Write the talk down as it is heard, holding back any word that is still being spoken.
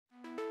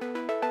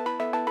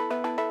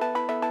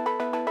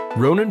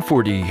Ronin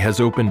 4D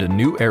has opened a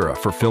new era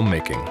for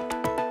filmmaking,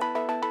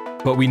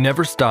 but we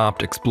never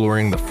stopped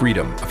exploring the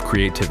freedom of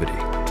creativity.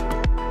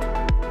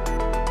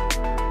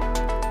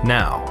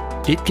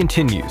 Now, it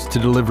continues to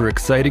deliver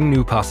exciting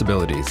new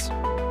possibilities,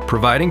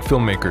 providing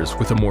filmmakers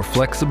with a more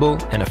flexible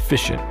and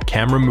efficient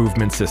camera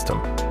movement system.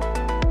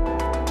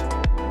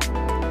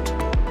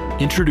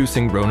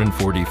 Introducing Ronin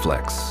 4D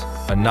Flex,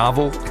 a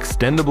novel,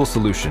 extendable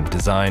solution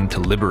designed to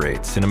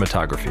liberate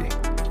cinematography.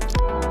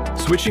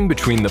 Switching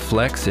between the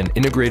Flex and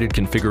integrated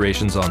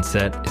configurations on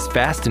set is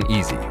fast and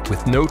easy,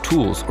 with no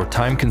tools or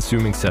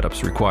time-consuming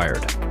setups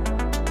required.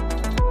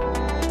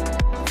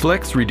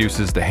 Flex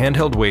reduces the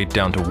handheld weight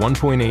down to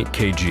 1.8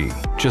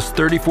 kg, just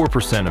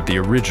 34% of the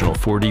original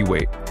 4D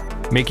weight,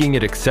 making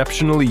it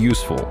exceptionally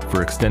useful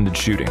for extended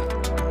shooting.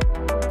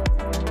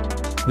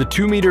 The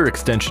 2-meter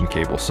extension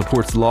cable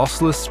supports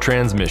lossless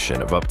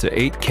transmission of up to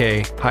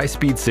 8K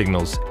high-speed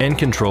signals and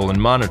control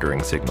and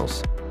monitoring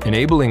signals,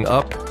 enabling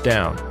up,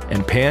 down,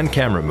 and pan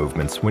camera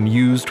movements when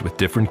used with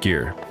different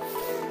gear.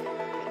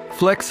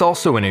 Flex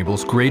also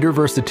enables greater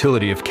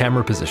versatility of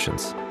camera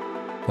positions,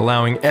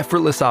 allowing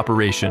effortless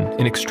operation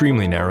in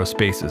extremely narrow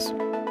spaces.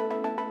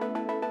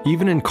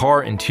 Even in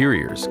car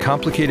interiors,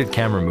 complicated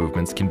camera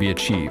movements can be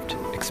achieved,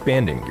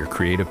 expanding your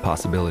creative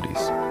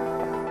possibilities.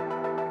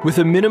 With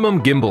a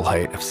minimum gimbal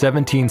height of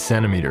 17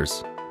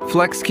 centimeters,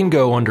 Flex can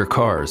go under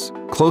cars,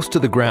 close to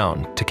the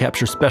ground, to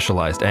capture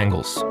specialized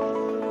angles.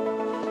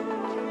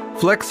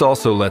 Flex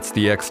also lets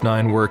the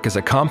X9 work as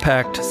a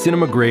compact,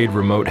 cinema-grade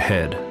remote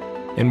head,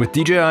 and with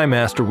DJI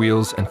master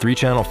wheels and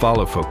 3-channel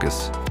follow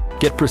focus,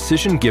 get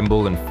precision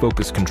gimbal and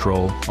focus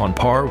control on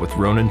par with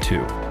Ronin 2.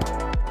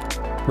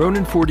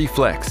 Ronin 4D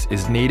Flex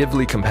is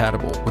natively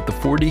compatible with the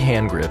 4D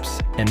hand grips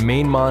and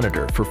main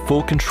monitor for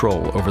full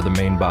control over the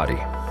main body.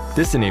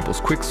 This enables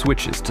quick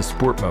switches to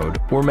sport mode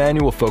or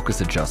manual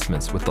focus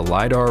adjustments with the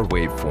LiDAR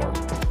waveform.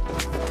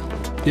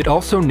 It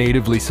also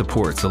natively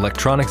supports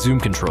electronic zoom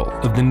control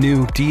of the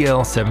new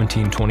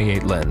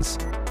DL1728 lens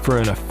for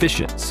an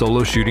efficient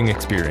solo shooting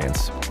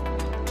experience.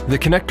 The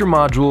connector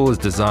module is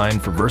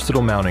designed for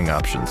versatile mounting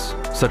options,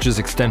 such as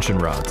extension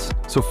rods,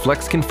 so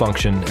Flex can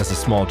function as a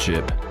small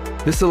jib.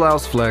 This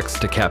allows Flex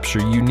to capture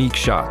unique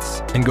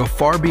shots and go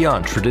far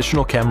beyond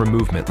traditional camera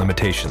movement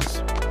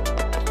limitations.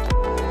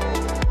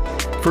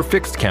 For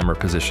fixed camera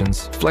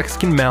positions, Flex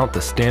can mount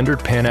the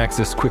standard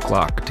pan-axis quick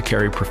lock to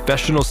carry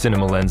professional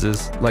cinema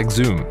lenses like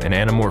zoom and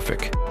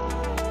anamorphic,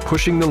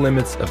 pushing the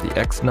limits of the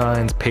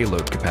X9's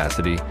payload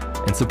capacity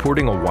and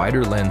supporting a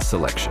wider lens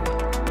selection.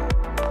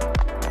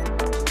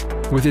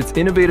 With its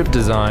innovative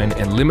design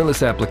and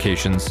limitless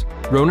applications,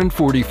 Ronin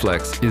 4D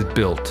Flex is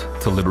built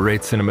to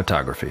liberate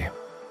cinematography.